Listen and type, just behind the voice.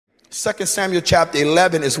2 Samuel chapter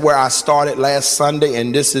 11 is where I started last Sunday,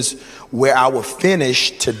 and this is where I will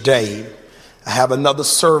finish today. I have another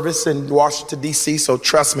service in Washington, D.C., so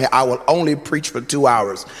trust me, I will only preach for 2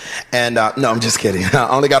 hours. And no, I'm just kidding. I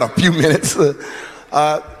only got a few minutes.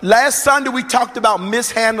 Last Sunday, we talked about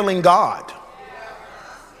mishandling God.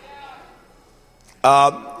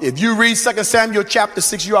 If you read 2 Samuel chapter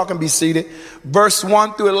 6, you all can be seated. Verse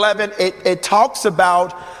 1 through 11, it talks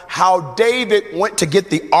about how David went to get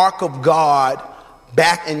the ark of God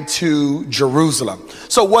back into Jerusalem.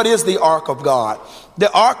 So what is the ark of God?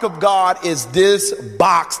 The ark of God is this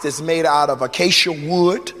box that's made out of acacia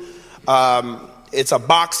wood. It's a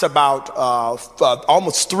box about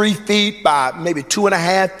almost 3 feet by maybe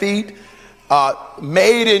 2.5 feet,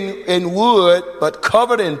 made in wood, but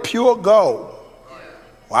covered in pure gold.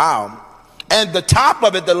 Wow. And the top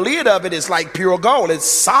of it, the lid of it is like pure gold. It's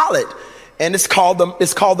solid. And it's called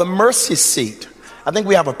the mercy seat. I think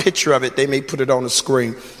we have a picture of it. They may put it on the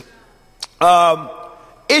screen.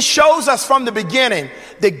 It shows us from the beginning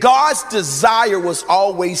that God's desire was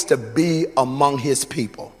always to be among his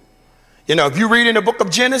people. You know, if you read in the book of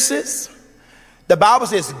Genesis, the Bible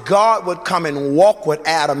says God would come and walk with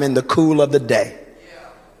Adam in the cool of the day.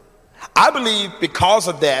 I believe because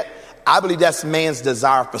of that, I believe that's man's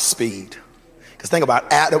desire for speed. Because think about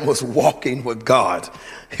it, Adam was walking with God.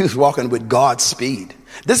 He was walking with God's speed.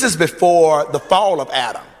 This is before the fall of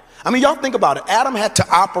Adam. I mean, y'all think about it. Adam had to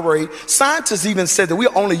operate. Scientists even said that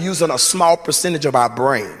we're only using a small percentage of our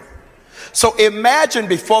brain. So imagine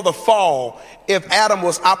before the fall, if Adam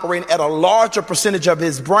was operating at a larger percentage of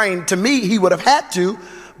his brain. To me, he would have had to,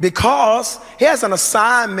 because he has an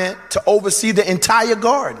assignment to oversee the entire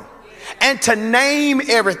garden and to name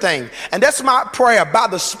everything. And that's my prayer by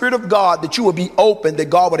the Spirit of God, that you will be open, that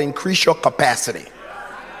God would increase your capacity.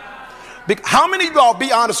 How many of y'all,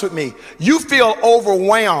 be honest with me, you feel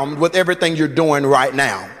overwhelmed with everything you're doing right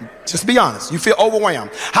now? Just be honest. You feel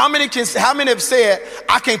overwhelmed. How many have said,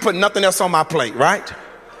 I can't put nothing else on my plate, right?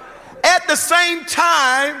 At the same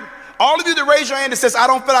time, all of you that raise your hand that says, I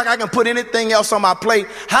don't feel like I can put anything else on my plate.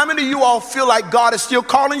 How many of you all feel like God is still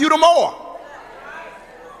calling you to more?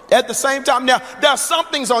 At the same time, now, there are some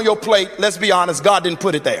things on your plate, let's be honest, God didn't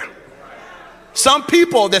put it there. Some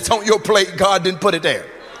people that's on your plate, God didn't put it there.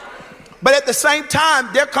 But at the same time,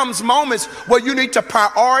 there comes moments where you need to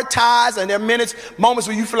prioritize, and there are moments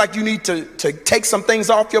where you feel like you need to take some things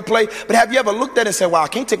off your plate. But have you ever looked at it and said, well, I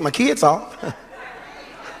can't take my kids off. I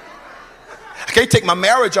can't take my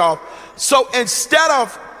marriage off. So instead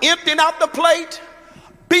of emptying out the plate,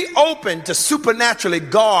 be open to supernaturally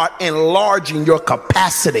God enlarging your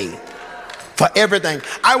capacity for everything.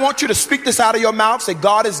 I want you to speak this out of your mouth. Say,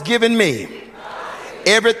 God has given me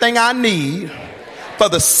everything I need for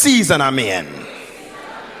the season I'm in.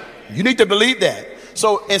 You need to believe that.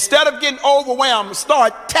 So instead of getting overwhelmed,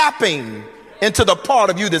 start tapping into the part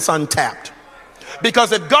of you that's untapped.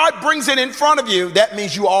 Because if God brings it in front of you, that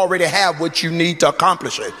means you already have what you need to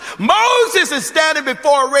accomplish it. Moses is standing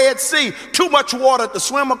before a Red Sea, too much water to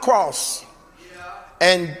swim across.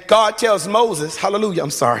 And God tells Moses, hallelujah,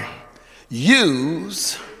 I'm sorry,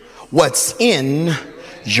 use what's in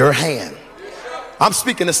your hand. I'm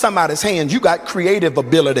speaking to somebody's hand. You got creative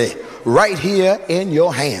ability right here in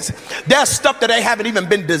your hands. There's stuff that they haven't even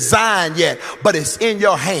been designed yet, but it's in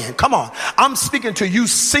your hand. Come on. I'm speaking to you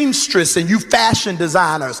seamstress and you fashion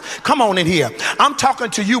designers. Come on in here. I'm talking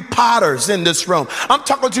to you potters in this room. I'm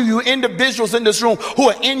talking to you individuals in this room who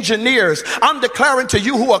are engineers. I'm declaring to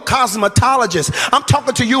you who are cosmetologists. I'm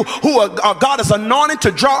talking to you who are God is anointed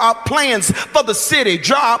to draw out plans for the city,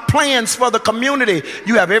 draw out plans for the community.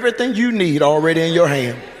 You have everything you need already in your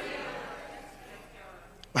hand.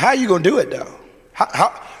 How are you going to do it though?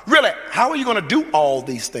 How are you going to do all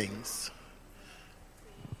these things?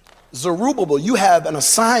 Zerubbabel, you have an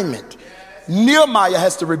assignment. Nehemiah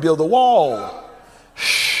has to rebuild the wall.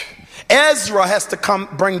 Ezra has to come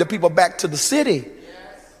bring the people back to the city.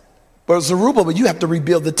 But Zerubbabel, you have to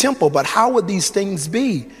rebuild the temple. But how would these things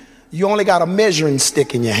be? You only got a measuring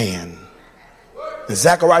stick in your hand. And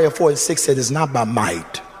Zechariah 4:6 said it's not by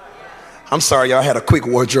might. I'm sorry, y'all had a quick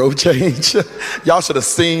wardrobe change. Y'all should have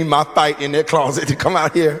seen my fight in their closet to come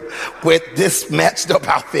out here with this matched up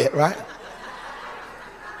outfit, right?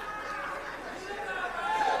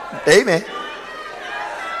 Amen.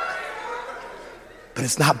 But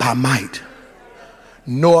it's not by might,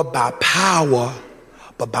 nor by power,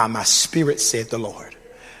 but by my spirit, said the Lord.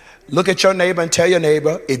 Look at your neighbor and tell your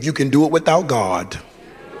neighbor, if you can do it without God,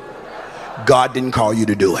 God didn't call you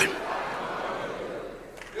to do it.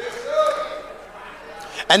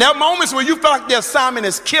 And there are moments when you feel like the assignment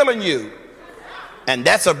is killing you. And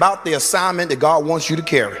that's about the assignment that God wants you to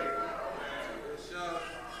carry.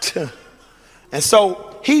 And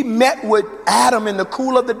so he met with Adam in the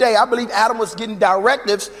cool of the day. I believe Adam was getting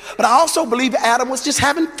directives, but I also believe Adam was just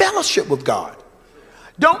having fellowship with God.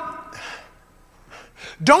 Don't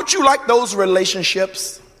you like those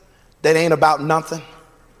relationships that ain't about nothing?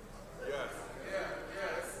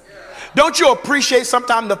 Don't you appreciate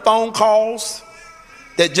sometimes the phone calls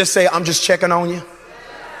that just say, I'm just checking on you?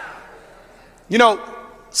 You know,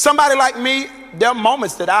 somebody like me, there are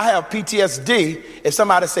moments that I have PTSD. If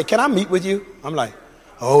somebody say, can I meet with you? I'm like,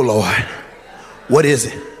 oh Lord, what is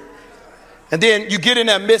it? And then you get in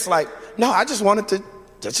that midst like, no, I just wanted to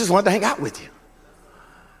hang out with you.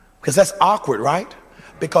 Because that's awkward, right?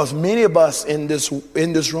 Because many of us in this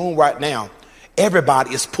room right now,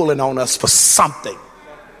 everybody is pulling on us for something.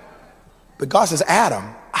 But God says, Adam,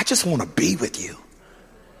 I just want to be with you.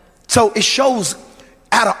 So it shows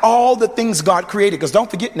out of all the things God created, because don't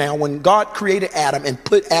forget now, when God created Adam and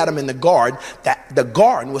put Adam in the garden, that the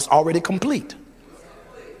garden was already complete.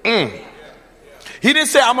 He didn't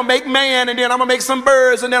say, I'm going to make man, and then I'm going to make some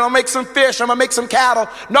birds, and then I'll make some fish, I'm going to make some cattle.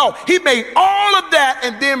 No, he made all of that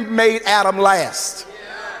and then made Adam last.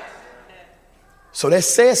 So that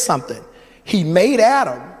says something. He made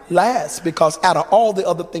Adam last because out of all the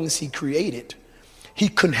other things he created, he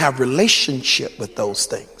couldn't have relationship with those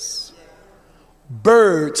things.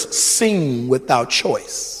 Birds sing without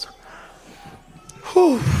choice.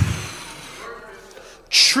 Whew.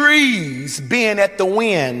 Trees bend at the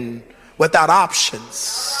wind without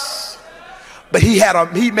options. But he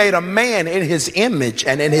made a man in his image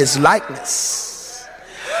and in his likeness.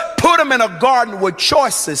 Put him in a garden with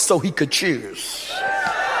choices so he could choose.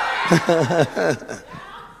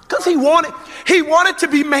 Because he wanted to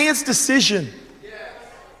be man's decision.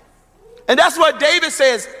 And that's what David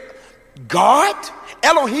says, God,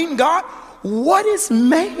 Elohim God, what is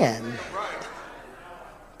man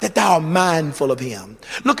that thou art mindful of him?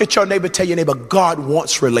 Look at your neighbor, tell your neighbor, God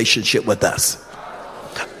wants relationship with us.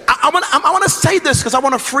 I want to say this because I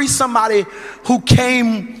want to free somebody who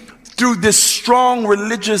came through this strong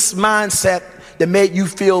religious mindset that made you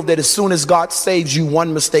feel that as soon as God saves you,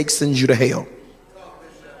 one mistake sends you to hell.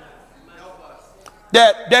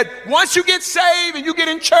 That once you get saved and you get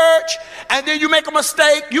in church and then you make a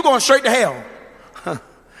mistake, you're going straight to hell.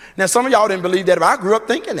 Now, some of y'all didn't believe that, but I grew up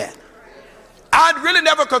thinking that. I really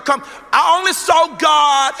never could come. I only saw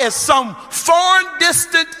God as some foreign,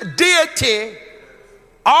 distant deity,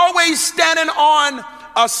 always standing on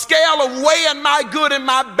a scale of weighing my good and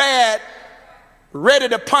my bad, ready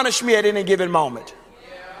to punish me at any given moment.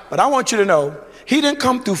 But I want you to know, he didn't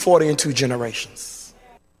come through 40 and 2 generations.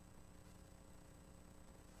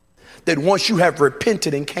 That once you have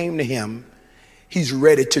repented and came to him, he's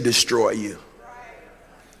ready to destroy you.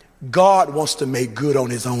 God wants to make good on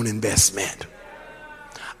his own investment.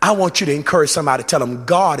 I want you to encourage somebody, tell them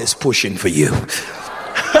God is pushing for you.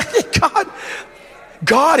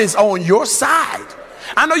 God is on your side.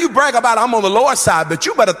 I know you brag about I'm on the Lord's side, but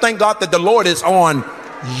you better thank God that the Lord is on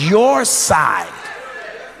your side.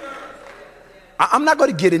 I'm not going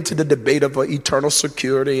to get into the debate of eternal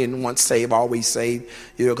security and once saved, always saved,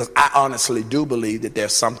 because I honestly do believe that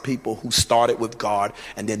there's some people who started with God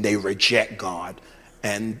and then they reject God.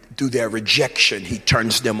 And through their rejection, he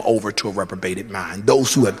turns them over to a reprobated mind.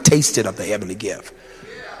 Those who have tasted of the heavenly gift.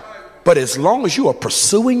 But as long as you are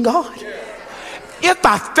pursuing God, if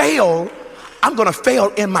I fail, I'm going to fail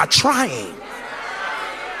in my trying.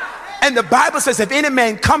 And the Bible says if any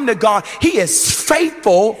man come to God, he is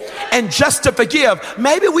faithful and just to forgive.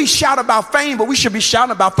 Maybe we shout about fame, but we should be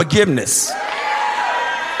shouting about forgiveness.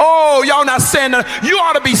 Oh, y'all not saying that. You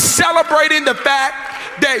ought to be celebrating the fact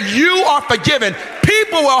that you are forgiven.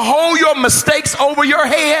 People will hold your mistakes over your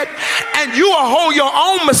head, and you will hold your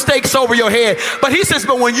own mistakes over your head. But he says,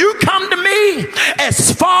 but when you come to me,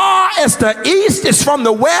 as far as the east is from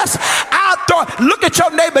the west, look at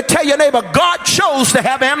your neighbor, tell your neighbor, God chose to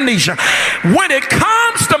have amnesia. When it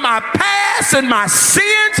comes to my past and my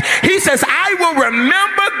sins, he says, I will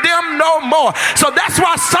remember them no more. So that's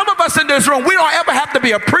why some of us in this room, we don't ever have to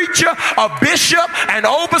be a preacher, a bishop, an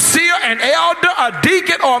overseer, an elder, a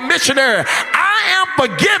deacon, or a missionary. I am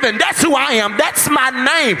forgiven. That's who I am. That's my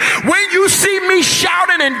name. When you see me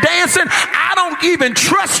shouting and dancing, I don't even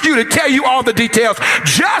trust you to tell you all the details.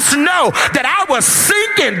 Just know that I was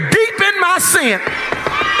sinking deep in my sin.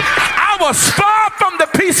 I was far from the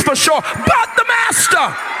peaceful shore, but the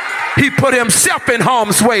master, he put himself in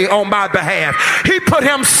harm's way on my behalf. He put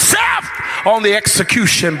himself on the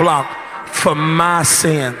execution block for my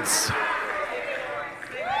sins.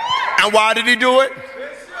 And why did he do it?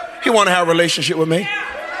 He wanted to have a relationship with me.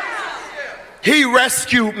 He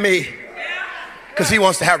rescued me because he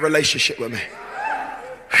wants to have a relationship with me.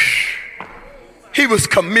 He was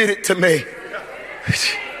committed to me.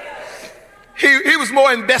 He was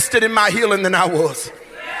more invested in my healing than I was.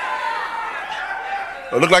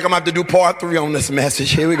 It look like I'm about to do part 3 on this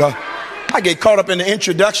message. Here we go. I get caught up in the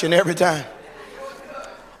introduction every time.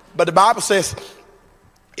 But the Bible says,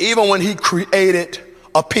 even when he created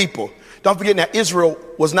a people, don't forget that Israel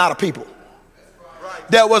was not a people.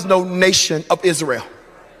 There was no nation of Israel.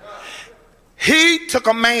 He took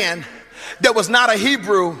a man that was not a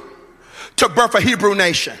Hebrew to birth a Hebrew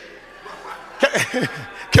nation.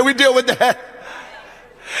 Can we deal with that?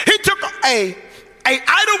 He took a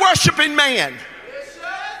idol worshiping man,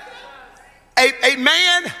 a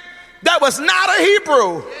man that was not a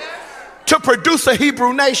Hebrew, to produce a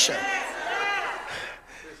Hebrew nation.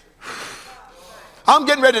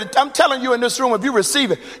 I'm telling you in this room, if you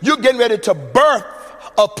receive it, you're getting ready to birth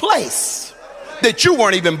a place that you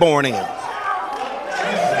weren't even born in.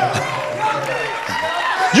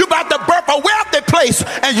 You're about to birth a wealthy place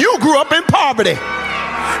and you grew up in poverty.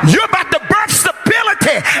 You're about to birth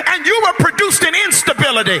stability and you were produced in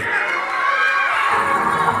instability.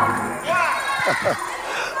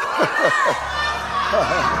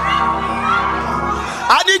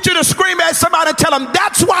 I need you to scream at somebody and tell them,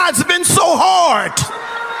 that's why it's been so hard.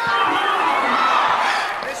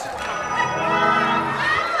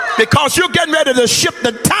 Because you're getting ready to shift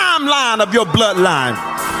the timeline of your bloodline.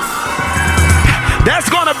 There's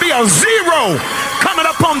going to be a 0 coming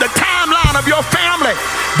up on the timeline of your family.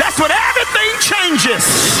 That's when everything changes.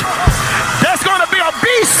 There's going to be a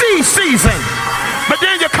BC season, but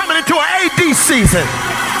then you're coming into an AD season.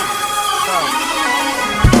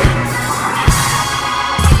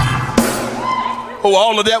 Oh,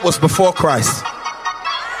 all of that was before Christ.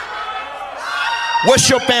 What's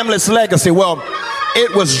your family's legacy? Well,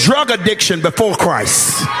 it was drug addiction before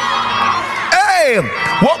Christ. Hey,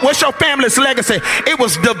 what's your family's legacy? It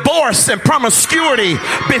was divorce and promiscuity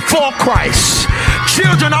before Christ.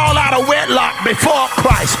 Children all out of wedlock before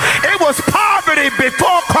Christ. It was poverty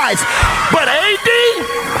before Christ. But AD,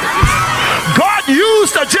 God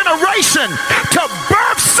used a generation to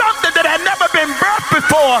birth something that had never been birthed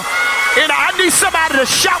before. And I need somebody to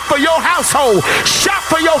shout for your household. Shout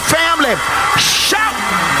for your family. Shout.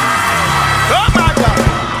 Oh my God.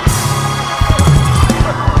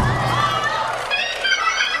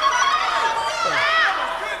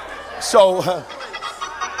 So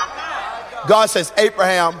God says,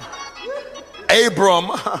 Abram,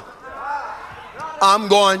 I'm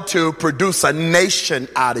going to produce a nation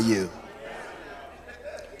out of you.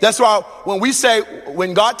 That's why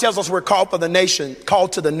when God tells us we're called to the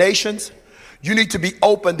nations, you need to be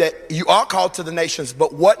open that you are called to the nations,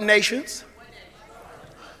 but what nations?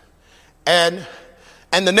 And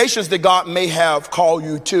the nations that God may have called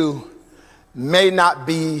you to may not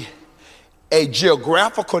be a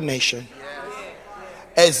geographical nation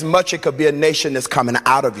as much it could be a nation that's coming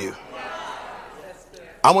out of you.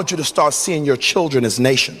 I want you to start seeing your children as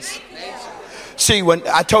nations. See, when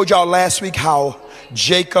I told y'all last week how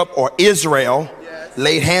Jacob or Israel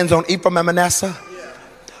laid hands on Ephraim and Manasseh.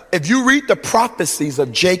 If you read the prophecies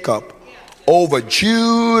of Jacob over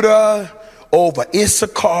Judah, over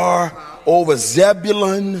Issachar, over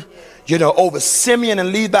Zebulun, over Simeon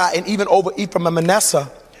and Levi, and even over Ephraim and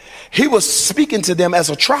Manasseh, he was speaking to them as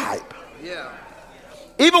a tribe.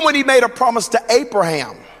 Even when he made a promise to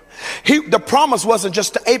Abraham, the promise wasn't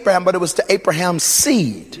just to Abraham, but it was to Abraham's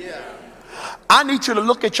seed. I need you to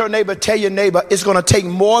look at your neighbor, tell your neighbor, it's going to take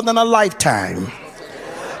more than a lifetime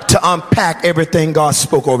to unpack everything God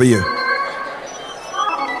spoke over you.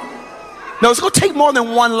 No, it's going to take more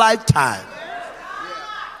than one lifetime.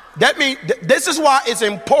 That means this is why it's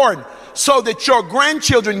important, so that your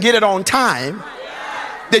grandchildren get it on time,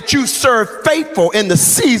 that you serve faithful in the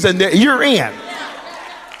season that you're in.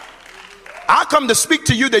 I come to speak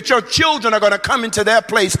to you that your children are going to come into their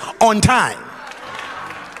place on time.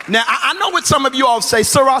 Now, I know what some of you all say,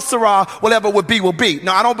 Sarah, Sarah, whatever will be, will be.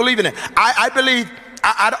 No, I don't believe in it. I believe,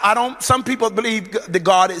 I don't, some people believe that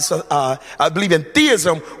God is, I believe in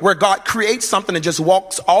theism, where God creates something and just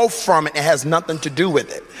walks off from it and has nothing to do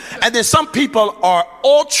with it. And then some people are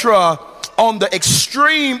ultra on the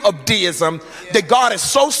extreme of deism, that God is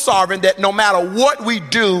so sovereign that no matter what we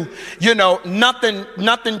do,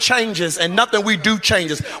 nothing changes and nothing we do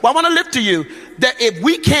changes. Well, I want to lift to you that if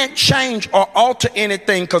we can't change or alter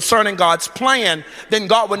anything concerning God's plan, then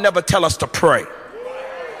God would never tell us to pray.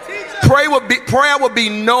 Prayer would be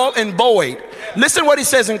null and void. Listen what he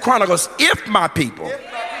says in Chronicles. If my people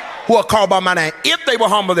who are called by my name, if they will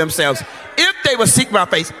humble themselves, if they will seek my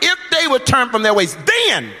face, if they will turn from their ways,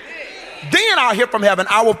 then I'll hear from heaven.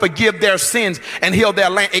 I will forgive their sins and heal their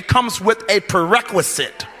land. It comes with a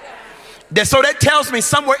prerequisite. So that tells me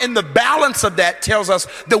somewhere in the balance of that tells us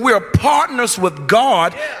that we're partners with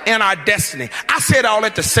God in our destiny. I said all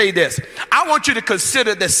that to say this. I want you to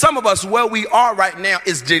consider that some of us where we are right now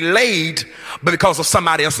is delayed because of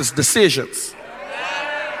somebody else's decisions.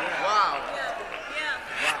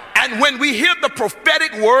 And when we hear the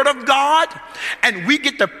prophetic word of God and we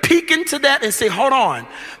get to peek into that and say, hold on,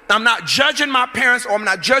 I'm not judging my parents or I'm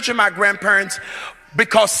not judging my grandparents,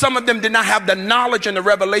 because some of them did not have the knowledge and the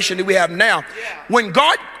revelation that we have now. When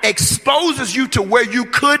God exposes you to where you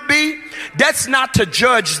could be, that's not to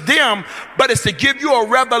judge them, but it's to give you a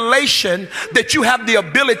revelation that you have the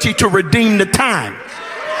ability to redeem the time.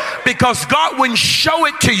 Because God wouldn't show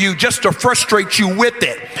it to you just to frustrate you with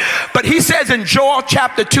it. But he says in Joel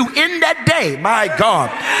chapter 2, in that day, my God,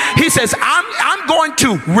 he says, I'm going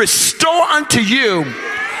to restore unto you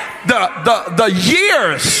the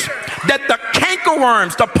years that the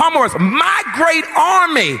cankerworms, the pommeworms, my great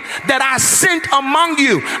army that I sent among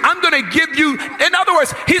you, I'm going to give you. In other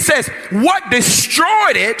words, he says, what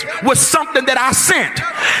destroyed it was something that I sent.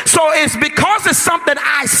 So it's because it's something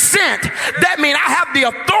I sent, that means I have the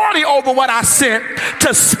authority over what I sent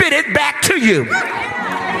to spit it back to you.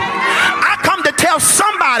 I come to tell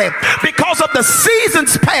somebody, because of the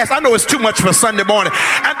seasons past, I know it's too much for Sunday morning,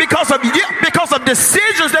 and because of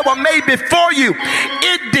decisions that were made before you,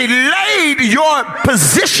 it delayed your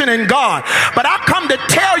position in God. But I come to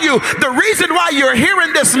tell you the reason why you're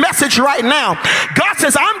hearing this message right now. God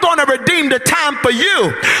says, I'm going to redeem the time for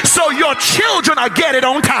you so your children will get it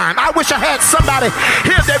on time. I wish I had somebody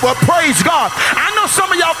here that will praise God. I know some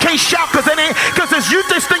of y'all can't shout because you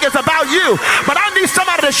just think it's about you, but I need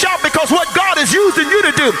somebody to shout because what God is using you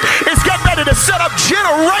to do is get ready to set up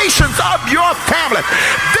generations of your family.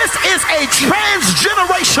 This is a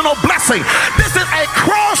transgenerational blessing. This is a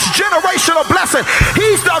cross-generational blessing.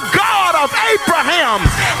 He's the God of Abraham,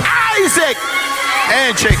 Isaac,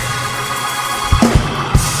 and Jacob.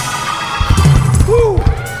 Woo.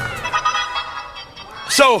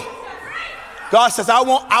 So God says, I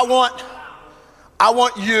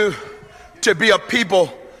want you to be a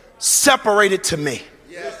people separated to me.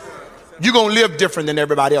 You're going to live different than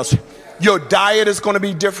everybody else. Your diet is going to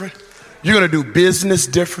be different. You're going to do business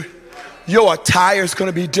different. Your attire is going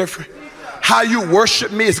to be different. How you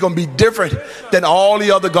worship me is going to be different than all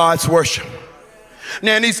the other gods worship.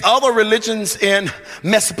 Now, in these other religions in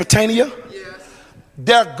Mesopotamia,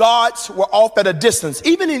 their gods were off at a distance.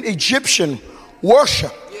 Even in Egyptian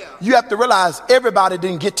worship, you have to realize everybody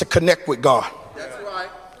didn't get to connect with God. That's right.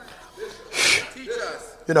 Teach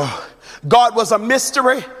us. You know, God was a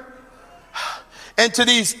mystery. And to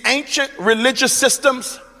these ancient religious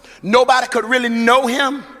systems, nobody could really know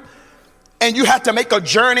him. And you had to make a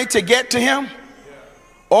journey to get to him.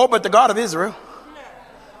 Oh, but the God of Israel.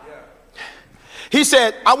 He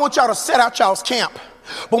said, I want y'all to set out y'all's camp.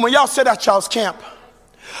 But when y'all set out y'all's camp,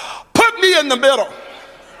 put me in the middle.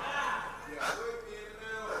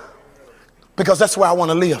 Because that's where I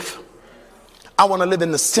want to live. I want to live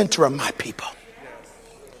in the center of my people.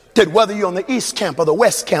 That whether you're on the east camp or the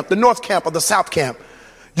west camp, the north camp or the south camp,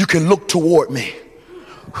 you can look toward me.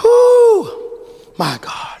 Whoo, my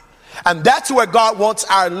God. And that's where God wants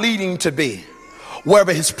our leading to be,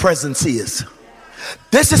 wherever his presence is.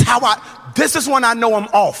 This is when I know I'm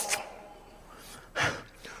off.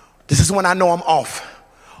 This is when I know I'm off.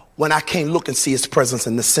 When I can't look and see his presence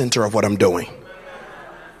in the center of what I'm doing.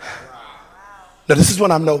 Now, this is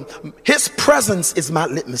when I know his presence is my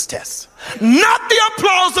litmus test, not the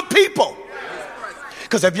applause of people.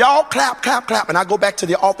 Because if y'all clap, and I go back to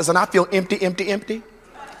the office and I feel empty.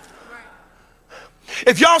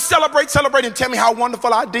 If y'all celebrate and tell me how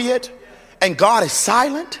wonderful I did, and God is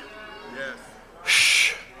silent.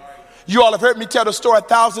 Shh. You all have heard me tell the story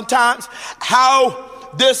 1,000 times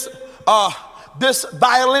how this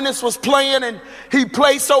violinist was playing, and he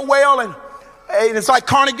played so well, and it's like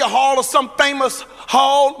Carnegie Hall or some famous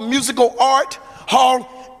hall, musical art hall.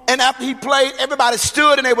 And after he played, everybody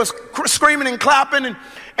stood and they was screaming and clapping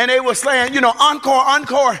and they were saying,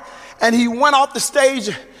 encore. And he went off the stage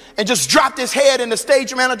and just dropped his head, and the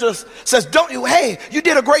stage manager says, hey, you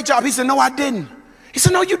did a great job. He said, no, I didn't. He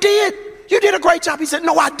said, no, you did. You did a great job. He said,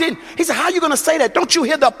 no, I didn't. He said, how are you going to say that? Don't you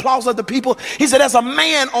hear the applause of the people? He said, there's a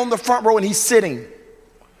man on the front row and he's sitting.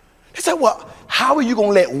 He said, well, how are you going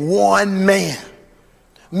to let one man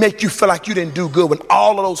make you feel like you didn't do good when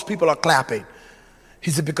all of those people are clapping?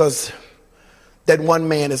 He said, because that one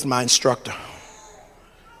man is my instructor.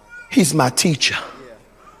 He's my teacher.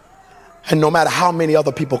 And no matter how many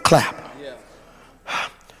other people clap,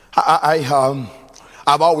 I've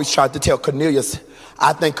always tried to tell Cornelius,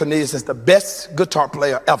 I think Cornelius is the best guitar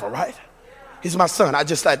player ever, right? He's my son. I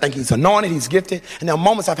think he's anointed, he's gifted. And there are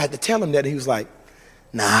moments I've had to tell him that. He was like,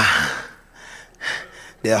 nah,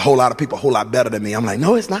 there are a whole lot of people a whole lot better than me. I'm like,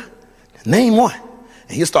 no, it's not. Name one.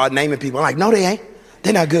 And he'll start naming people. I'm like, no, they ain't.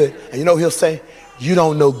 They're not good. And you know he'll say, you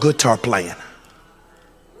don't know guitar playing.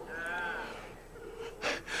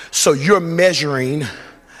 So you're measuring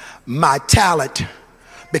my talent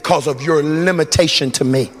because of your limitation to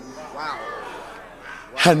me.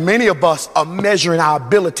 And many of us are measuring our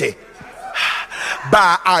ability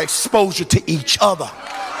by our exposure to each other.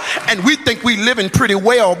 And we think we living pretty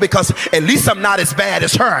well because at least I'm not as bad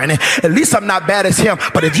as her, and at least I'm not bad as him.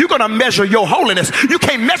 But if you're going to measure your holiness, you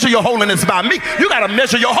can't measure your holiness by me. You got to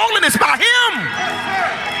measure your holiness by him.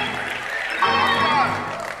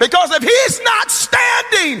 Because if he's not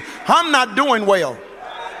standing, I'm not doing well.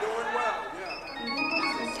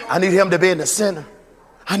 I need him to be in the center.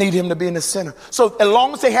 I need him to be in the center. So as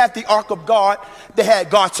long as they had the ark of God, they had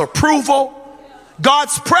God's approval.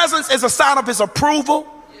 God's presence is a sign of his approval.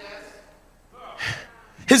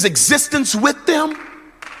 His existence with them.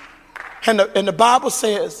 And the Bible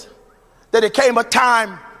says that it came a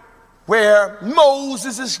time where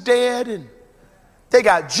Moses is dead and they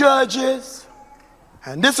got judges.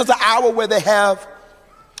 And this is an hour where they have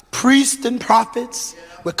priests and prophets.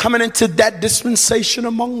 We're coming into that dispensation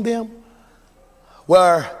among them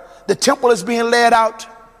where the temple is being led out,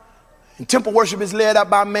 and temple worship is led out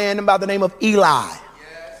by a man by the name of Eli.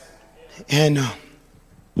 And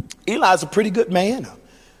Eli is a pretty good man.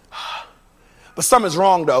 But something's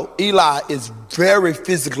wrong though. Eli is very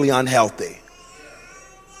physically unhealthy.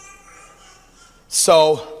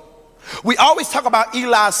 So we always talk about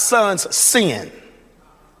Eli's son's sin.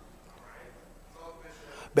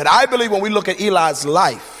 But I believe when we look at Eli's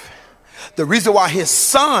life, the reason why his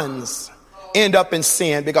sons end up in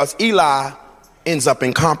sin because Eli ends up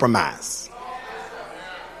in compromise.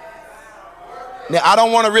 Now, I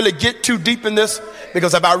don't want to really get too deep in this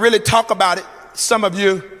because if I really talk about it, some of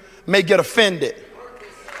you may get offended.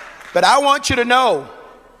 But I want you to know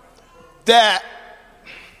that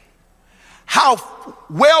how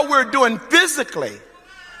well we're doing physically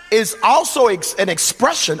is also an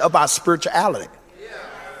expression of our spirituality.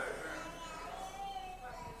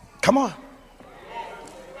 Come on.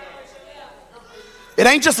 It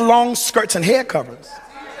ain't just long skirts and hair coverings.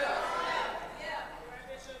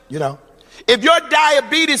 You know, if your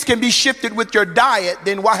diabetes can be shifted with your diet,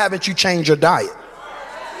 then why haven't you changed your diet?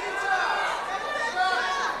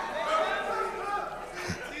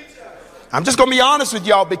 I'm just going to be honest with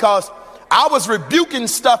y'all because I was rebuking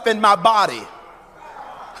stuff in my body.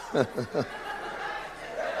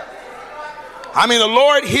 I mean, the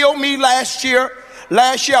Lord healed me last year.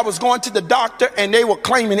 Last year I was going to the doctor and they were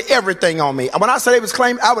claiming everything on me. When I say they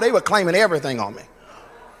were claiming everything on me.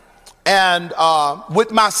 And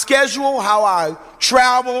with my schedule, how I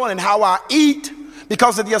travel and how I eat,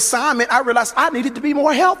 because of the assignment, I realized I needed to be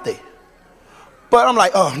more healthy. But I'm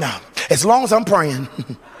like, oh no, as long as I'm praying.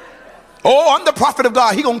 Oh, I'm the prophet of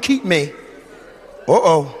God. He gonna keep me.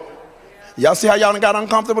 Uh-oh. Y'all see how y'all got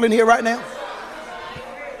uncomfortable in here right now?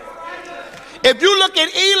 If you look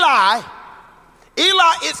at Eli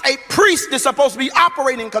is a priest that's supposed to be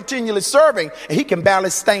operating, continually serving, and he can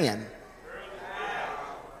barely stand.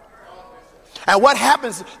 And what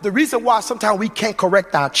happens, the reason why sometimes we can't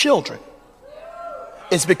correct our children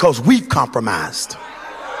is because we've compromised.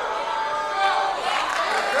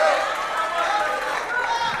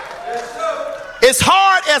 It's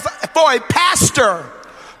hard for a pastor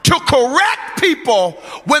to correct people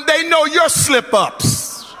when they know your slip-ups.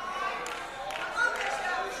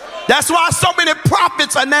 That's why so many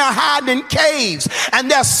prophets are now hiding in caves and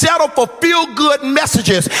they're settled for feel-good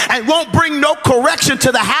messages and won't bring no correction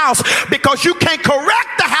to the house because you can't correct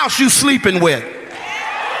the house you're sleeping with.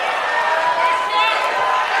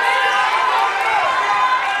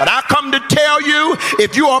 But I come to tell you,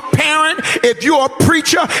 if you're a parent, if you're a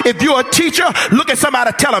preacher, if you're a teacher, look at somebody,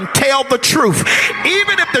 tell them, tell the truth.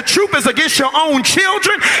 Even if the truth is against your own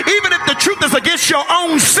children, even if the truth is against your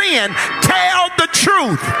own sin, tell the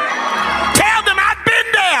truth. Tell them, I've been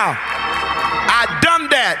there. I've done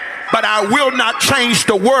that. But I will not change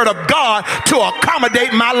the word of God to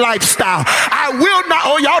accommodate my lifestyle. I will not,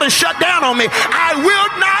 oh, y'all done shut down on me. I will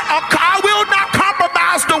not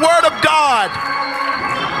compromise the word of God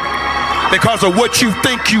because of what you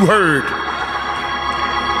think you heard.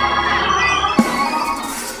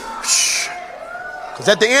 Because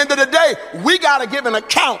at the end of the day, we got to give an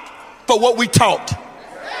account for what we taught.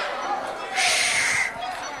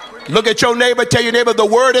 Look at your neighbor, tell your neighbor, the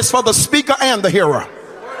word is for the speaker and the hearer.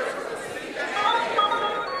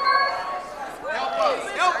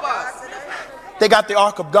 They got the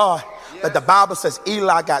ark of God. But the Bible says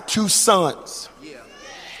Eli got 2 sons.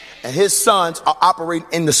 And his sons are operating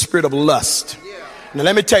in the spirit of lust. Now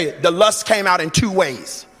let me tell you, the lust came out in 2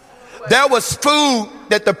 ways. There was food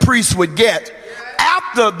that the priest would get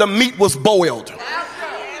after the meat was boiled.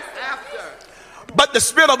 But the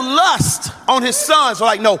spirit of lust on his sons were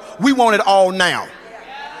like, no, we want it all now.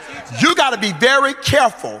 You got to be very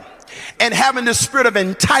careful in having the spirit of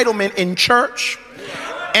entitlement in church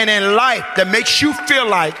and in life that makes you feel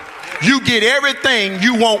like you get everything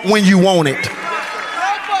you want when you want it.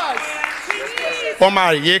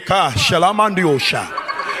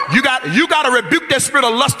 You got to rebuke that spirit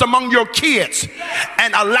of lust among your kids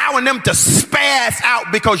and allowing them to spaz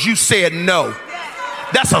out because you said no.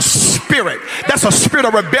 That's a spirit. That's a spirit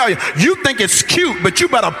of rebellion. You think it's cute, but you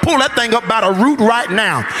better pull that thing up by the root right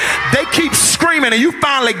now. They keep screaming and you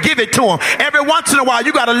finally give it to them. Every once in a while,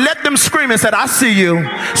 you got to let them scream and say, I see you.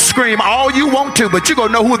 Scream all you want to, but you're going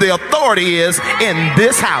to know who the authority is in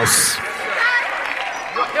this house.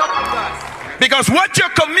 Because what you're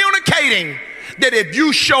communicating, that if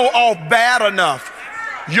you show off bad enough,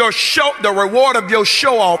 the reward of your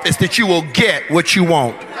show off is that you will get what you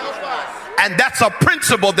want. And that's a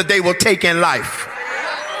principle that they will take in life.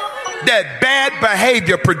 That bad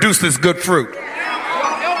behavior produces good fruit.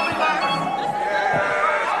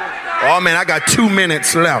 Oh man, I got 2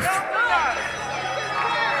 minutes left.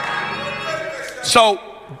 So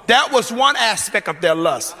that was one aspect of their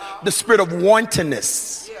lust. The spirit of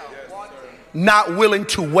wantonness. Not willing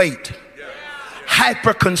to wait.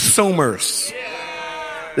 Hyper consumers.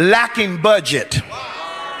 Lacking budget.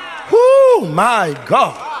 Whoo, my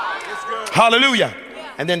God. Hallelujah.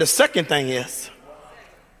 And then the second thing is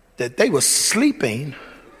that they were sleeping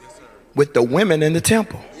with the women in the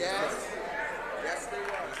temple.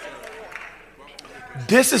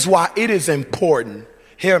 This is why it is important.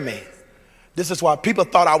 Hear me. This is why people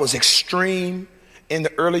thought I was extreme in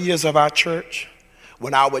the early years of our church.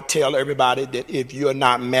 When I would tell everybody that if you're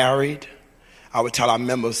not married, I would tell our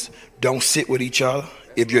members, don't sit with each other.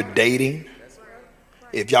 If you're dating,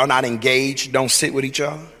 if y'all not engaged, don't sit with each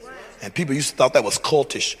other. And people used to thought that was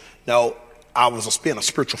cultish. No, I was being a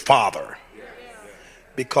spiritual father.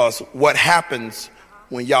 Because what happens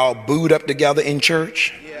when y'all booed up together in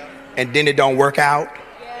church and then it don't work out,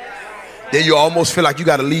 then you almost feel like you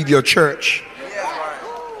got to leave your church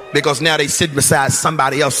because now they sit beside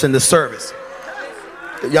somebody else in the service.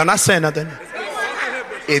 Y'all not saying nothing.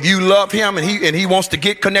 If you love him and he wants to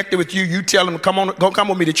get connected with you, you tell him, come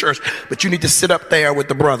with me to church. But you need to sit up there with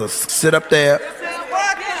the brothers. Sit up there.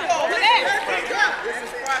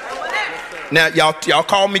 Now, y'all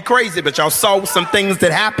call me crazy, but y'all saw some things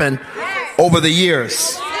that happened over the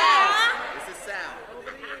years.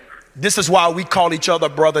 This is why we call each other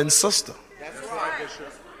brother and sister.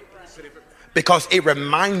 Because it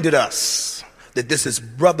reminded us that this is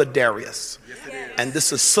Brother Darius and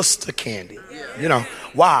this is Sister Candy. You know,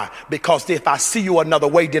 why? Because if I see you another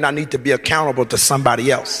way, then I need to be accountable to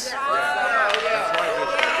somebody else.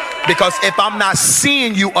 Because if I'm not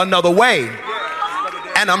seeing you another way,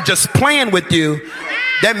 and I'm just playing with you,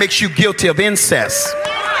 that makes you guilty of incest.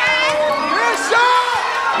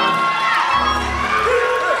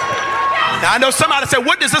 Now I know somebody said,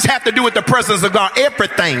 what does this have to do with the presence of God?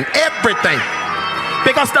 Everything.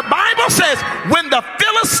 Because the Bible says when the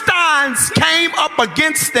Philistines came up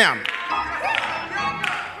against them,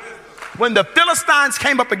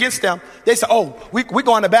 they said, oh, we're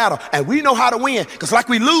going to battle and we know how to win. Because like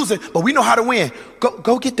we losing, but we know how to win.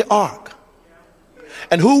 Go get the ark.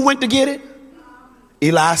 And who went to get it?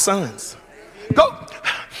 Eli's sons. Go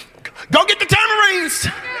get the tambourines.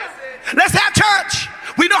 Let's have church.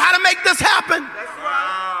 We know how to make this happen.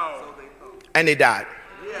 And they died.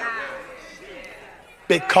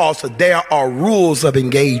 Because there are rules of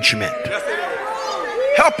engagement.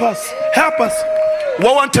 Help us.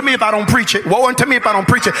 Woe unto me if I don't preach it.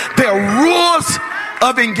 There are rules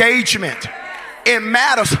of engagement. It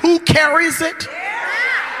matters who carries it.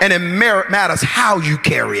 And it matters how you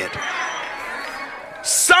carry it.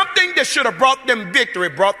 Something that should have brought them victory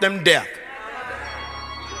brought them death.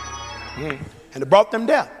 And it brought them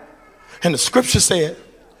death. And the scripture said,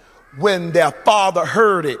 when their father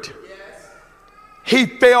heard it, he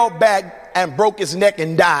fell back and broke his neck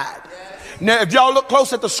and died. Now, if y'all look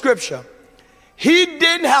close at the scripture, he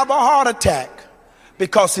didn't have a heart attack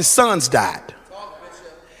because his sons died.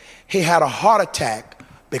 He had a heart attack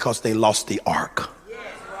because they lost the ark.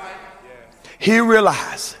 He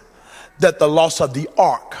realized that the loss of the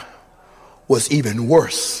ark was even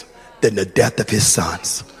worse than the death of his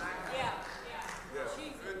sons.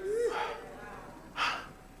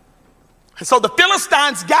 And so the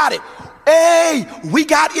Philistines got it. Hey, we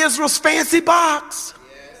got Israel's fancy box.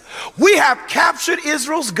 We have captured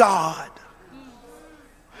Israel's God.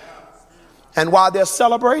 And while they're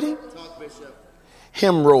celebrating,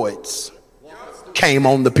 hemorrhoids came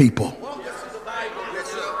on the people.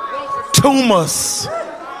 Tumors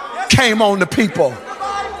came on the people.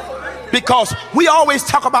 Because we always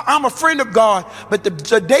talk about, I'm a friend of God, but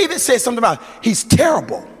David said something about, he's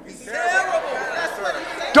terrible.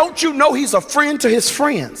 Don't you know he's a friend to his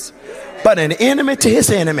friends, but an enemy to his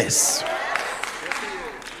enemies?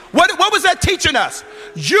 What was that teaching us?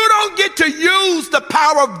 You don't get to use the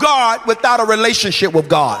power of God without a relationship with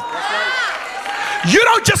God. You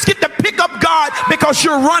don't just get to pick up God because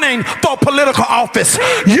you're running for political office.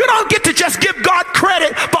 You don't get to just give God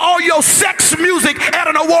credit for all your sex music at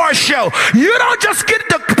an award show. You don't just get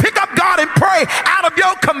to pick up God and pray out of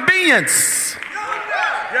your convenience.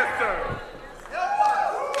 Yes, sir.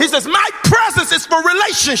 He says, my presence is for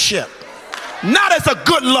relationship, not as a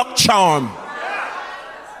good luck charm.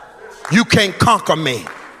 You can't conquer me.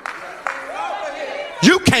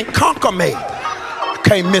 You can't conquer me. You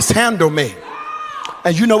can't mishandle me.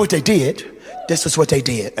 And you know what they did? This is what they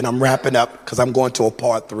did. And I'm wrapping up because I'm going to a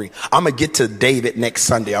part 3. I'm going to get to David next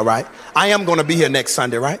Sunday, all right? I am going to be here next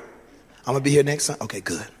Sunday, right? I'm going to be here next Sunday? Okay,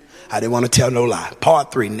 good. I didn't want to tell no lie.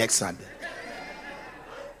 Part 3 next Sunday.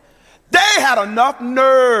 They had enough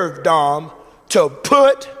nerve, Dom, to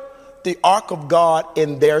put the ark of God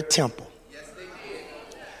in their temple. Yes, they did.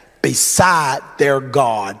 Beside their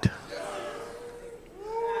God.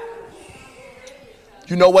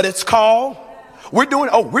 You know what it's called? We're doing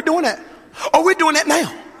that. Oh, we're doing that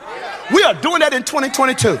now. We are doing that in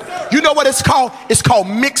 2022. You know what it's called? It's called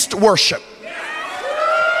mixed worship.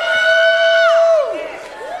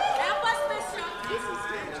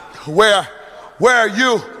 Where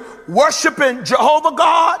you worshiping Jehovah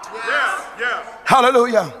God.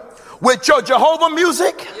 Hallelujah. With your Jehovah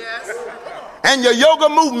music and your yoga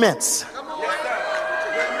movements.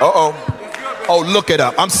 Oh, look it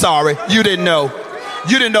up. I'm sorry. You didn't know.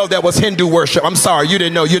 You didn't know that was Hindu worship. I'm sorry. You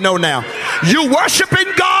didn't know. You know now. You worshiping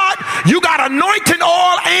God. You got anointing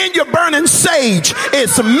oil and you're burning sage.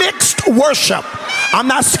 It's mixed worship. I'm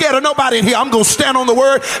not scared of nobody in here. I'm going to stand on the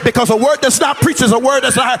word because a word that's not preached is a word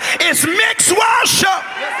that's not. It's mixed worship.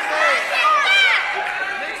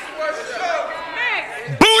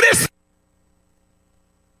 Buddhist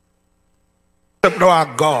to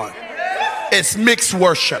our God. It's mixed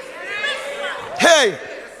worship. Hey,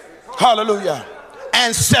 hallelujah.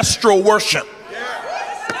 Ancestral worship.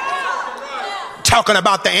 Talking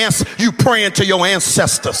about the you praying to your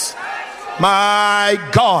ancestors. My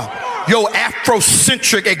God, your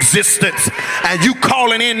Afrocentric existence, and you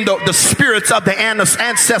calling in the spirits of the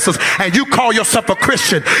ancestors, and you call yourself a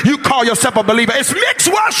Christian, you call yourself a believer. It's mixed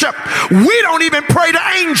worship. We don't even pray to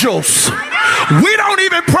angels. We don't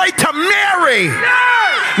even pray to Mary.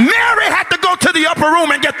 Mary had to go to the upper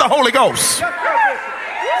room and get the Holy Ghost.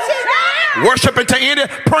 Worshiping to any,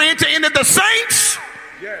 praying to any of the saints,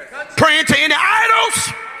 praying to any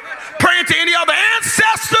idols, praying to any other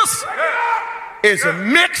ancestors is a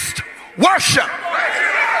mixed worship.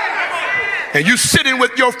 And you sitting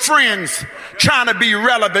with your friends trying to be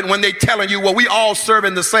relevant when they telling you, well, we all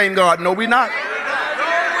serving the same God. No, we're not.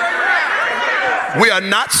 We are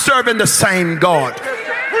not serving the same God.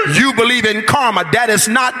 You believe in karma. That is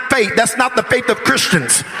not faith. That's not the faith of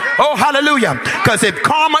Christians. Oh, hallelujah. Because if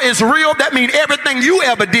karma is real, that means everything you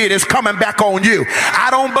ever did is coming back on you. I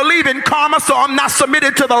don't believe in karma, so I'm not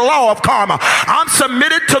submitted to the law of karma. I'm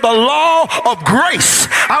submitted to the law of grace.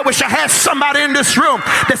 I wish I had somebody in this room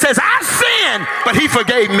that says, I sinned, but he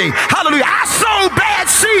forgave me. Hallelujah. I sowed bad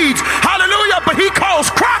seeds. Hallelujah. But he caused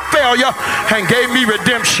crop failure and gave me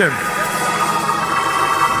redemption.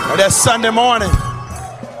 And that Sunday morning,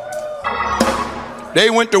 they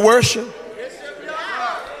went to worship,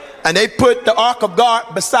 and they put the ark of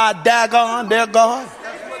God beside Dagon, their God.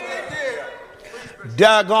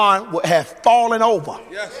 Dagon would have fallen over.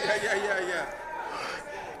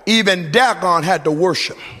 Even Dagon had to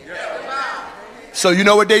worship. So you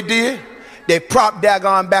know what they did? They propped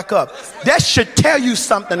Dagon back up. That should tell you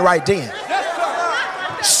something right then.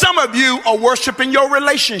 Some of you are worshiping your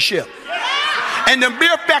relationship. And the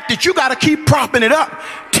mere fact that you got to keep propping it up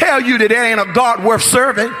tell you that there ain't a God worth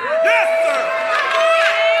serving.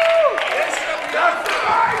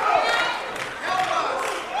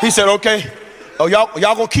 He said, okay, oh,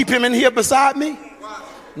 y'all gonna keep him in here beside me?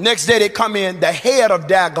 Next day they come in, the head of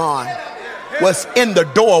Dagon was in the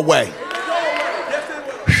doorway.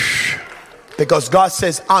 Because God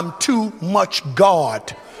says, I'm too much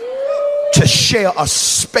God to share a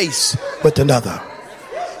space with another.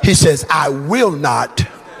 He says, I will not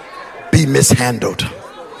be be mishandled.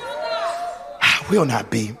 Will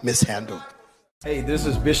not be mishandled. Hey, this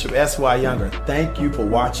is Bishop S.Y. Younger. Thank you for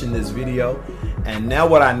watching this video. And now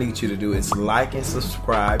what I need you to do is like and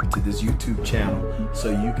subscribe to this YouTube channel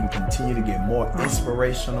so you can continue to get more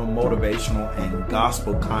inspirational, motivational, and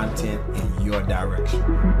gospel content in your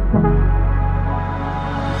direction.